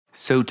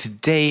So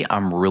today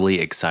I'm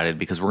really excited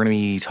because we're going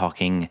to be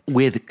talking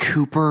with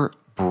Cooper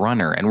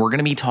Brunner, and we're going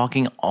to be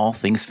talking all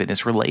things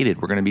fitness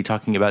related. We're going to be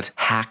talking about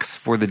hacks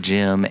for the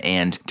gym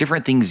and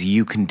different things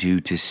you can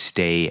do to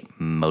stay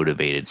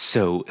motivated.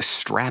 So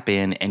strap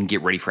in and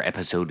get ready for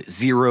episode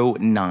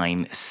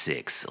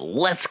 096.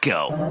 Let's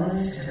go.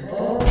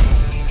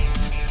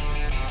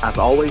 I've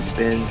always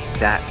been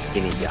that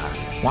skinny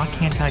guy. Why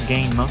can't I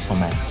gain muscle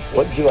mass?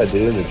 What do I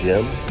do in the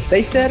gym?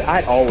 They said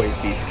I'd always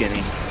be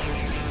skinny.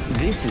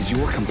 This is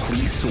your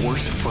complete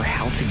source for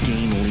how to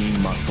gain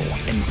lean muscle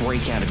and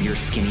break out of your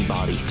skinny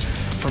body.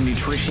 From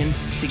nutrition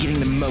to getting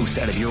the most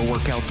out of your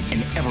workouts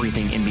and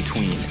everything in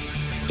between.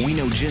 We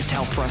know just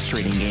how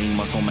frustrating gaining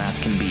muscle mass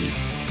can be,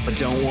 but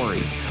don't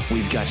worry,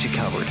 we've got you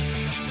covered.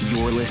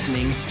 You're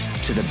listening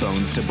to the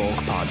Bones to Bulk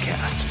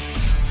podcast.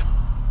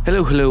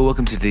 Hello,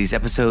 welcome to today's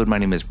episode. My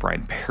name is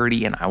Brian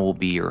Parody, and I will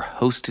be your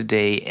host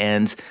today.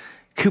 And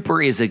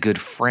Cooper is a good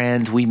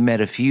friend. We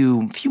met a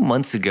few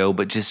months ago,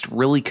 but just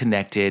really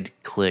connected,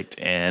 clicked,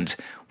 and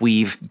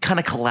we've kind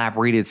of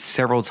collaborated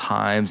several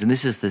times, and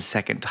this is the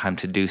second time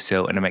to do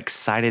so, and I'm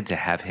excited to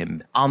have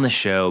him on the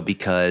show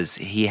because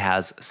he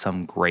has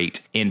some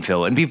great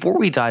info. And before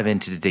we dive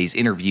into today's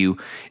interview,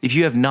 if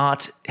you have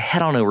not,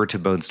 head on over to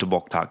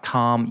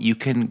bonestobulk.com. You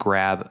can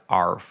grab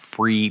our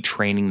free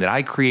training that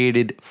I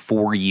created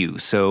for you.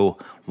 So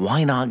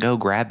why not go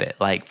grab it?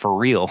 Like, for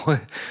real.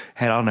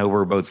 Head on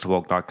over to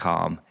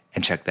bonestobulk.com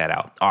and check that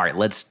out. All right,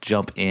 let's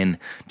jump in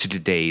to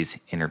today's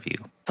interview.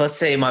 Let's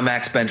say my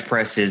max bench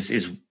press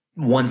is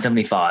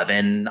 175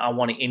 and I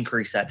want to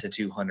increase that to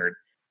 200.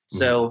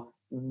 So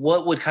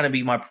what would kind of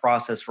be my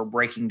process for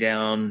breaking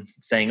down,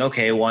 saying,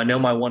 okay, well, I know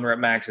my 1 rep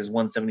max is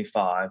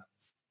 175.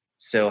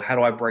 So how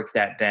do I break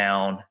that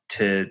down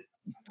to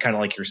kind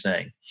of like you're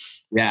saying?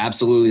 Yeah,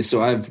 absolutely.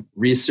 So I've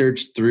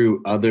researched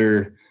through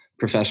other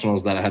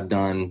professionals that have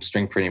done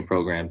strength training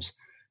programs.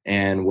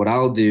 And what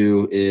I'll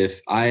do,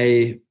 if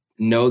I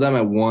know them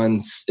at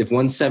if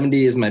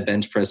 170 is my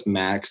bench press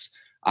max,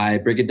 I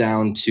break it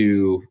down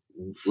to,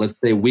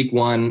 let's say week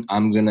 1,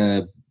 I'm going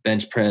to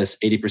bench press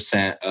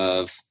 80%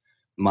 of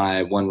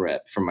my 1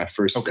 rep from my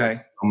first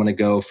set. I'm going to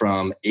go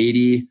from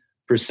 80%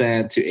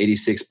 to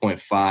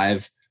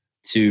 86.5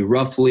 to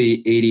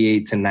roughly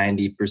 88 to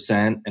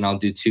 90%. And I'll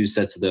do 2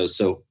 sets of those.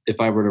 So if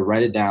I were to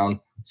write it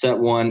down, set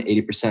 1,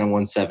 80% of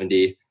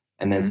 170,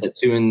 and then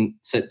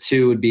set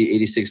 2 would be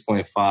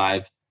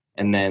 86.5.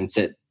 And then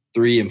set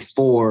 3 and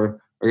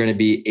 4 are going to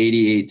be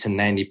 88 to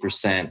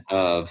 90%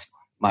 of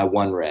my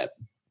 1 rep.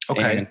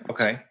 Okay.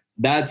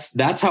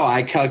 That's how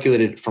I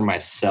calculated it for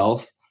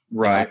myself.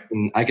 Right.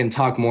 I can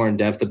talk more in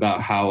depth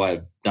about how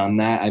I've done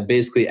that. I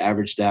basically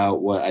averaged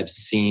out what I've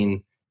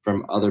seen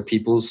from other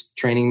people's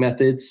training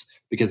methods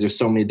because there's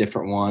so many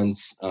different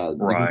ones.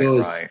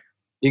 You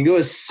can go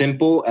as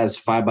simple as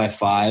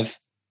 5x5,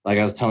 like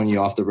I was telling you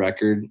off the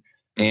record.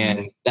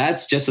 And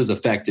that's just as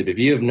effective. If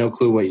you have no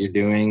clue what you're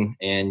doing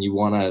and you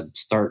want to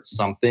start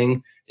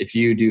something, if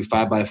you do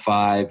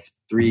 5x5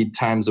 3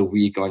 times a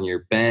week on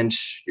your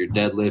bench, your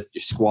deadlift,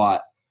 your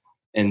squat,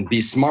 and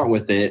be smart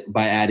with it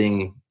by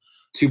adding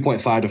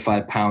 2.5 to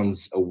 5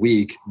 pounds a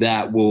week,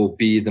 that will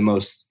be the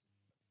most,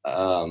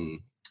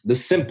 the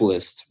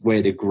simplest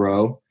way to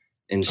grow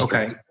in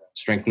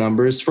strength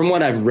numbers. From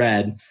what I've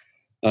read,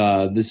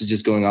 this is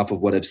just going off of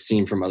what I've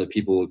seen from other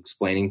people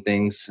explaining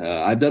things.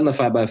 I've done the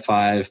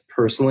 5x5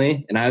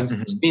 personally, and I've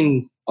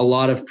seen a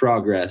lot of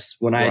progress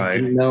when I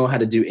didn't know how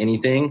to do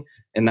anything.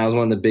 And that was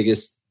one of the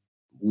biggest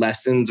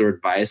lessons or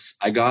advice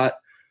I got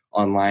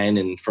online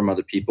and from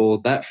other people.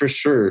 That for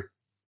sure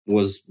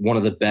was one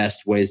of the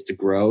best ways to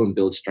grow and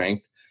build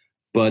strength.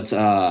 But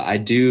I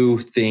do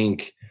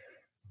think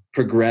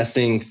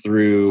progressing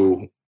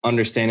through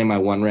understanding my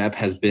 1 rep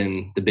has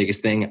been the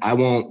biggest thing. I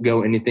won't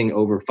go anything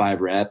over 5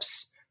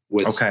 reps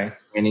with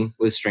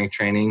strength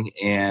training,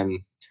 and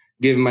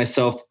giving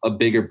myself a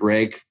bigger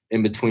break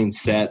in between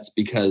sets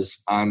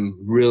because I'm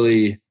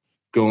really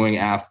going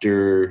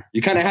after,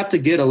 you kind of have to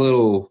get a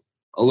little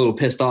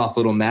pissed off, a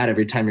little mad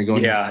every time you're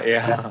going.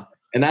 Yeah.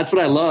 And that's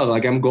what I love.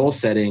 Like, I'm goal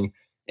setting,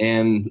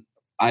 and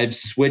I've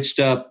switched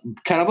up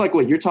kind of like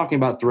what you're talking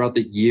about throughout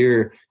the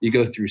year. You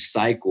go through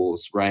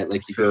cycles, right?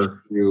 Like you go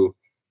through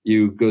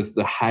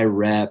the high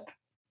rep,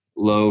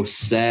 low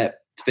set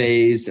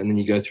phase, and then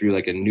you go through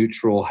like a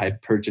neutral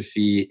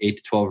hypertrophy 8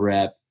 to 12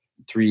 rep,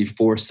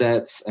 3-4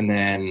 sets. And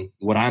then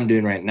what I'm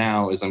doing right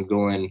now is I'm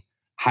going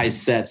high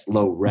sets,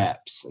 low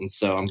reps. And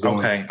so I'm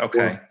going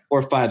 4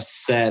 or 5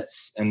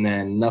 sets and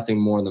then nothing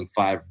more than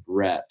 5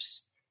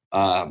 reps.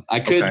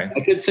 I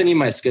could send you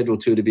my schedule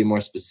too to be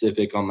more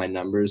specific on my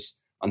numbers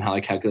on how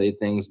I calculate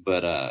things,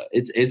 but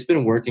it's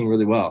been working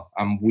really well.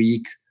 I'm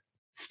week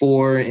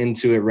 4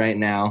 into it right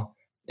now,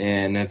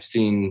 and I've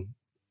seen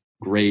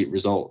great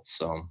results.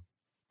 So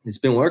it's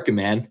been working,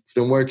 man. It's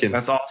been working.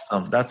 That's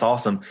awesome. And that's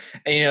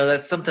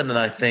something that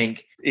I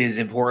think is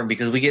important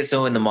because we get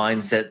so in the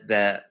mindset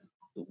that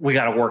we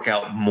got to work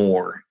out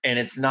more. And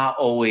it's not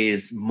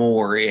always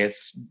more.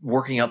 It's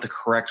working out the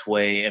correct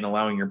way and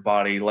allowing your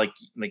body, like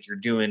you're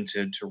doing,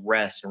 to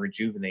rest and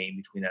rejuvenate in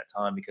between that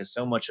time, because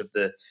so much of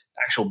the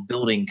actual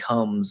building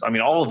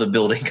all of the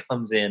building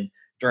comes in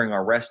during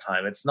our rest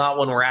time. It's not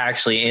when we're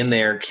actually in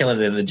there killing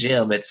it in the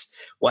gym. It's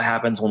what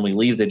happens when we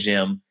leave the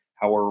gym,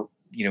 how we're,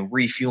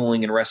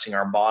 refueling and resting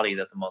our body,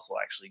 that the muscle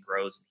actually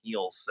grows and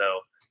heals.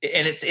 So,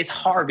 and it's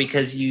hard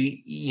because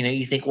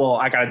you think, well,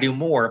 I got to do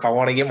more. If I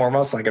want to get more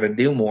muscle, I got to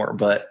do more.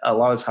 But a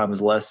lot of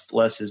times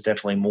less is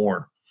definitely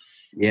more.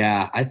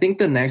 Yeah. I think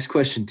the next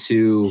question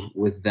too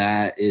with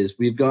that is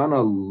we've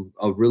gotten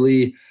a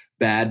really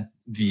bad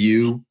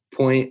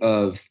viewpoint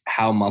of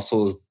how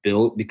muscle is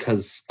built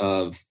because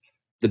of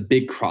the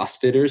big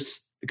CrossFitters,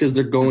 because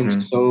they're going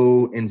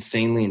so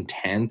insanely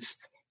intense.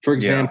 For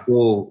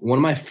example, one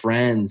of my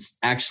friends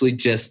actually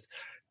just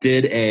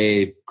did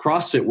a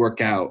CrossFit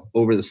workout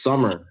over the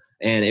summer,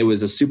 and it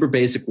was a super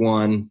basic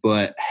one,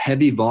 but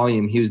heavy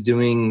volume. He was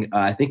doing,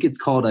 I think it's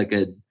called like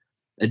a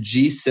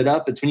G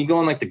sit-up. It's when you go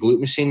on like the glute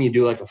machine, you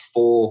do like a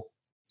full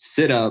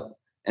sit-up,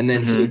 and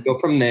then he would go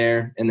from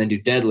there and then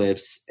do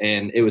deadlifts.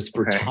 And it was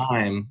for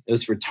time. It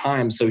was for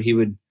time. So he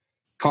would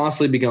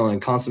constantly be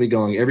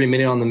going every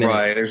minute on the minute.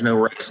 Right. There's no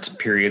rest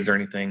periods or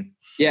anything.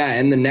 Yeah.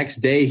 And the next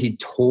day he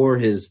tore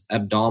his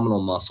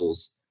abdominal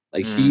muscles.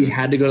 Like he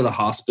had to go to the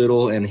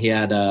hospital, and he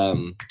had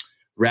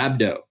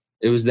rhabdo.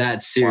 It was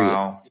that serious.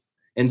 Wow.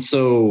 And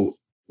so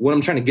what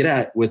I'm trying to get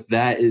at with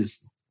that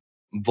is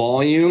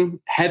volume,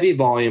 heavy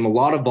volume, a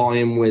lot of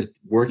volume with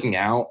working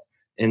out.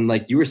 And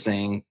like you were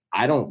saying,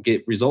 I don't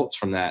get results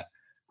from that.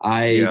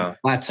 I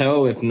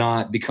plateau, if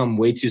not become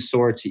way too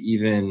sore to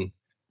even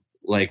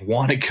like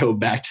want to go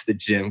back to the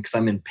gym because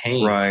I'm in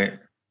pain. Right.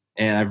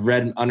 And I've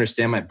read and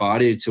understand my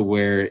body to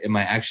where, am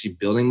I actually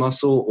building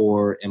muscle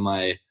or am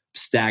I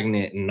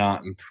stagnant and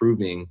not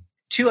improving?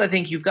 Two, I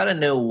think you've got to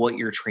know what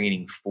you're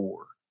training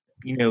for.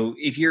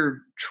 If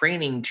you're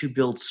training to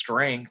build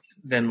strength,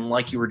 then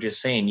like you were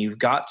just saying, you've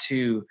got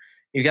to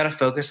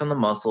focus on the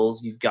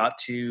muscles. You've got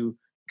to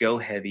go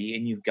heavy,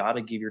 and you've got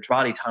to give your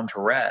body time to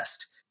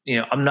rest.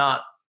 I'm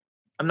not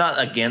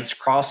against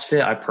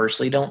CrossFit. I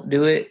personally don't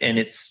do it. And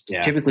it's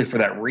typically for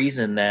that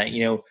reason that,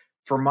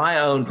 for my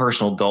own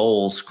personal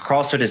goals,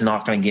 CrossFit is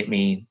not going to get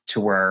me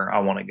to where I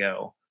want to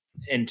go.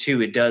 And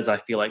two, it does, I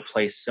feel like,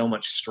 place so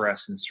much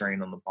stress and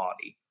strain on the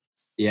body.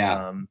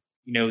 Yeah.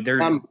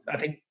 I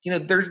think,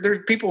 there's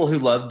people who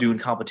love doing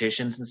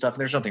competitions and stuff,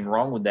 and there's nothing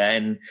wrong with that.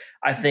 And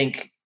I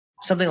think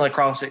something like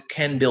CrossFit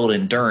can build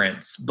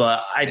endurance,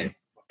 but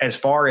as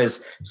far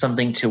as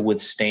something to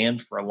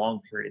withstand for a long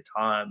period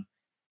of time,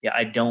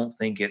 I don't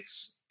think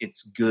it's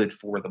good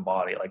for the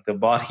body. Like, the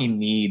body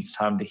needs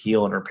time to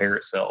heal and repair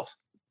itself.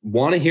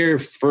 Want to hear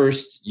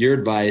first your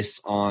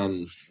advice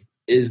on,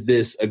 is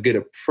this a good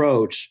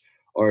approach,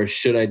 or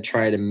should I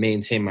try to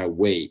maintain my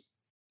weight?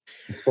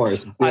 As far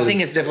as I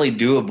think it's definitely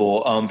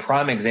doable.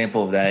 Prime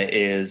example of that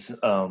is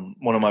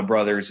one of my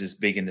brothers is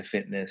big into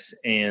fitness,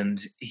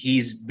 and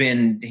he's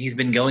been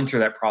going through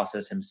that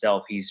process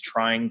himself. He's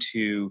trying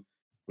to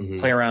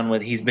play around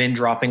with. He's been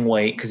dropping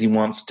weight because he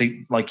wants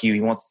to, like you,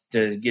 he wants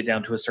to get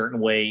down to a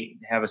certain weight,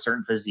 have a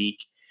certain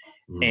physique,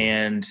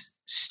 and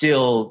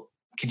still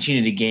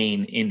continue to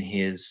gain in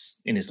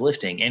his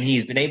lifting. And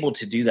he's been able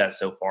to do that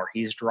so far.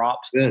 He's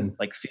dropped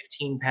like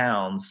 15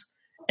 pounds.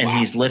 And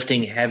he's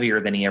lifting heavier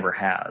than he ever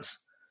has.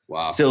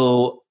 Wow.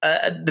 So,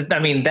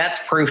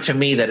 that's proof to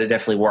me that it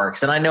definitely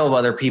works. And I know of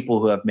other people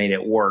who have made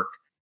it work.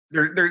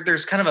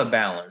 There's kind of a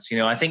balance.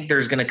 I think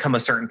there's going to come a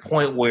certain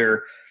point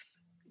where,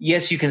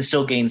 yes, you can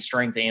still gain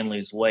strength and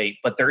lose weight,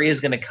 but there is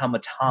going to come a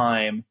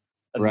time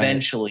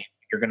eventually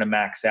you're going to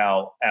max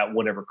out at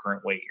whatever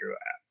current weight you're at.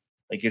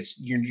 Like,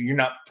 you're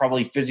not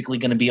probably physically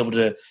going to be able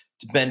to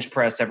bench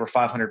press over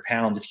 500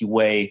 pounds if you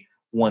weigh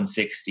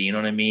 160, you know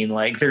what I mean?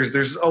 Like,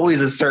 there's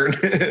always a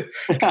certain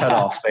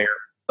cutoff there.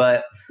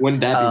 But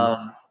wouldn't that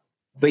be?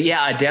 But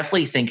yeah, I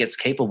definitely think it's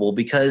capable,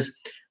 because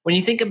when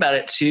you think about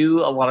it too,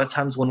 a lot of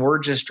times when we're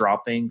just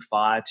dropping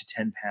 5 to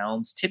 10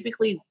 pounds,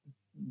 typically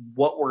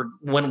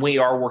when we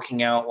are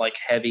working out like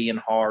heavy and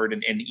hard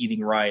and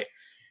eating right,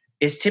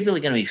 it's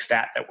typically going to be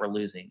fat that we're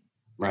losing.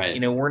 Right.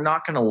 We're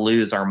not going to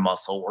lose our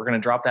muscle. We're going to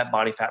drop that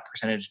body fat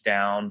percentage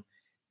down.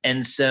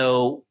 And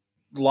so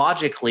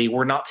logically,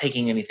 we're not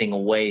taking anything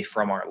away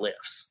from our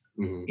lifts.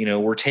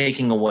 We're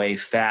taking away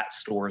fat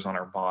stores on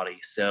our body.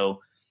 So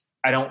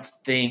I don't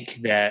think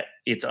that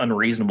it's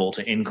unreasonable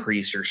to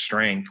increase your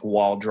strength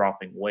while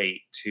dropping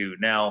weight too.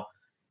 Now,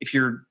 if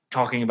you're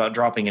talking about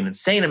dropping an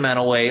insane amount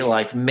of weight,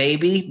 like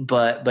maybe,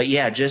 but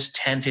yeah, just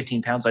 10,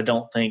 15 pounds, I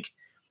don't think,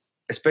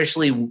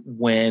 especially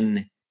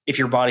if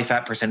your body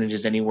fat percentage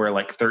is anywhere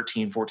like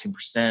 13,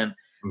 14%,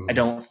 I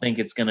don't think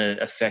it's going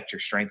to affect your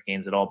strength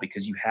gains at all,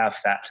 because you have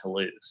fat to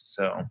lose.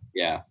 So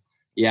yeah,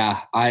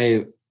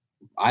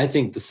 I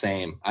think the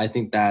same. I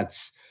think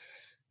that's,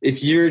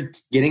 if you're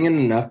getting in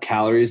enough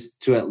calories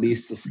to at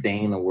least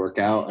sustain a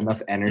workout,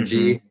 enough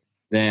energy,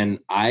 then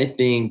I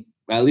think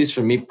at least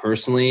for me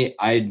personally,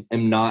 I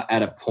am not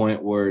at a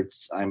point where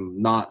I'm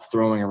not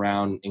throwing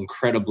around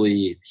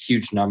incredibly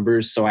huge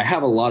numbers. So I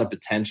have a lot of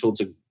potential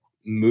to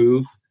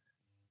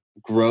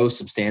grow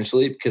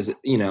substantially because,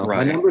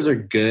 my numbers are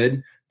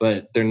good,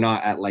 but they're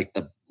not at like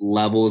the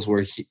levels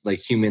where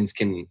like humans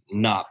can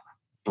not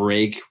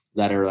break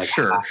that are like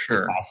sure.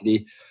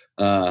 capacity.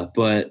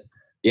 But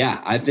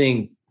yeah, I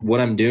think what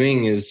I'm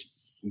doing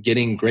is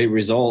getting great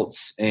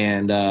results.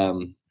 And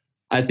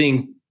I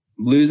think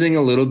losing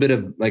a little bit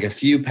of like a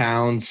few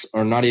pounds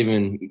or not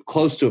even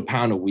close to a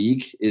pound a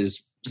week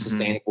is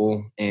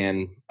sustainable,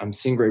 and I'm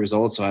seeing great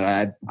results. So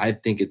I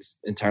think it's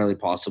entirely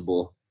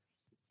possible.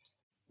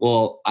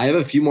 Well, I have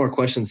a few more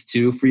questions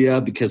too for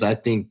you, because I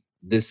think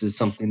this is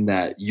something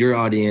that your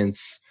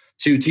audience,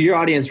 to your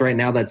audience right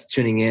now that's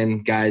tuning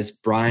in, guys,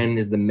 Brian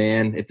is the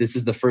man. If this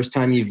is the first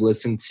time you've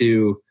listened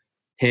to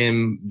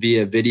him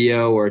via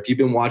video, or if you've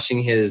been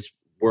watching his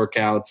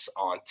workouts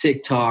on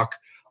TikTok,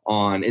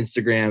 on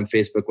Instagram,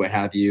 Facebook, what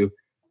have you,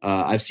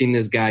 I've seen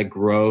this guy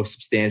grow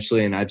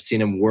substantially, and I've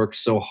seen him work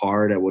so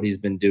hard at what he's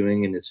been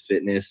doing in his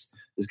fitness.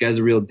 This guy's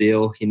a real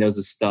deal. He knows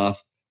his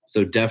stuff.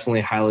 So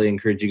definitely highly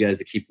encourage you guys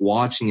to keep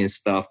watching his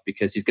stuff,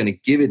 because he's going to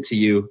give it to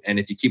you. And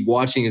if you keep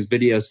watching his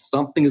videos,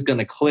 something is going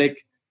to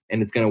click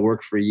and it's going to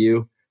work for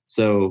you.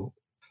 So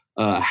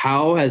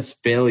how has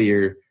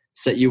failure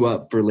set you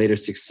up for later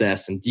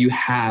success? And do you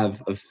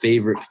have a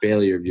favorite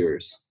failure of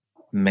yours?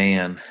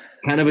 Man,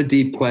 kind of a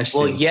deep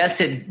question. Well,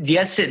 yes,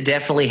 it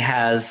definitely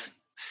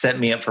has set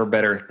me up for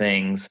better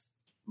things.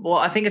 Well,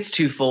 I think it's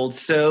twofold.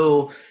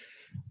 So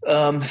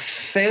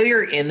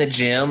failure in the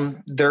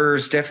gym,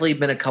 there's definitely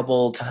been a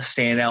couple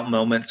standout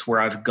moments where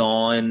I've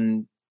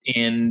gone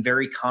in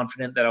very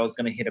confident that I was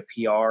going to hit a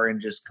PR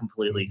and just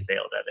completely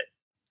failed at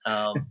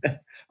it.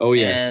 Oh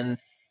yeah. And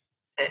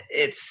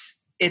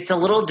it's a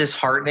little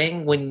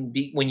disheartening when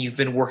you've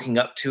been working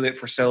up to it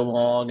for so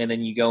long, and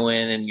then you go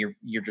in and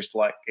you're just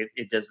like,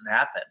 it doesn't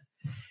happen.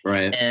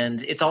 Right.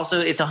 And it's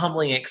a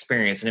humbling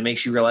experience, and it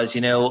makes you realize,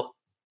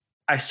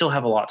 I still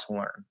have a lot to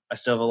learn. I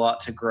still have a lot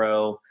to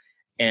grow,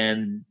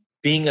 and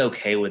being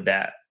okay with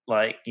that.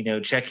 Like,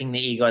 checking the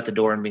ego at the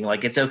door and being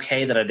like, it's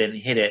okay that I didn't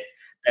hit it.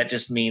 That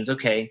just means,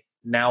 okay,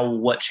 now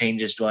what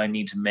changes do I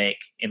need to make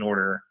in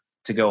order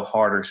to go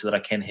harder so that I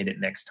can hit it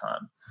next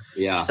time?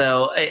 Yeah.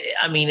 So,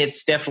 I mean,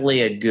 it's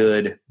definitely a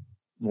good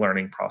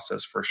learning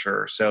process for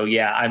sure. So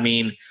yeah, I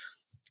mean,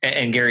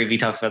 and Gary Vee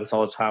talks about this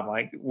all the time,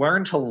 like,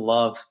 learn to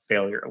love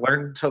failure.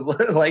 Learn to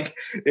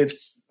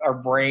it's our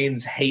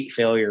brains hate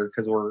failure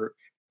because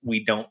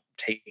we don't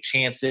take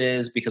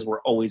chances because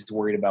we're always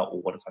worried about,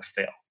 well, what if I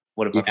fail?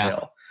 What if I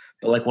fail?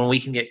 But like when we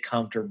can get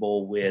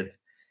comfortable with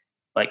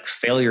like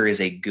failure is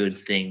a good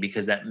thing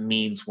because that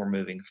means we're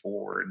moving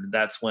forward.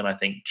 That's when I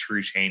think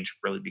true change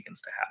really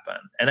begins to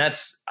happen. And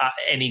that's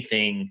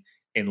anything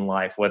in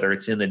life, whether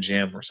it's in the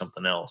gym or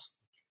something else.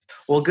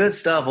 Well, good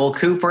stuff. Well,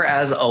 Cooper,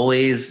 as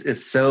always,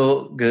 it's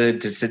so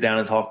good to sit down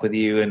and talk with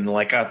you. And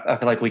like, I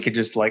feel like we could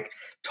just like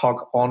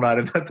talk all night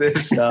about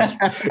this stuff.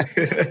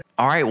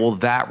 All right. Well,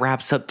 that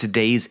wraps up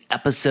today's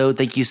episode.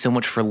 Thank you so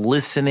much for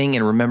listening.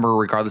 And remember,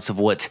 regardless of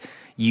what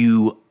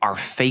you are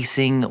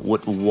facing,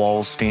 what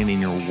walls stand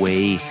in your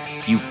way,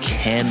 you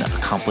can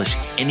accomplish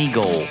any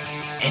goal,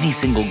 any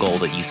single goal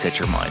that you set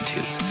your mind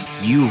to.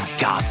 You've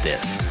got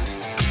this.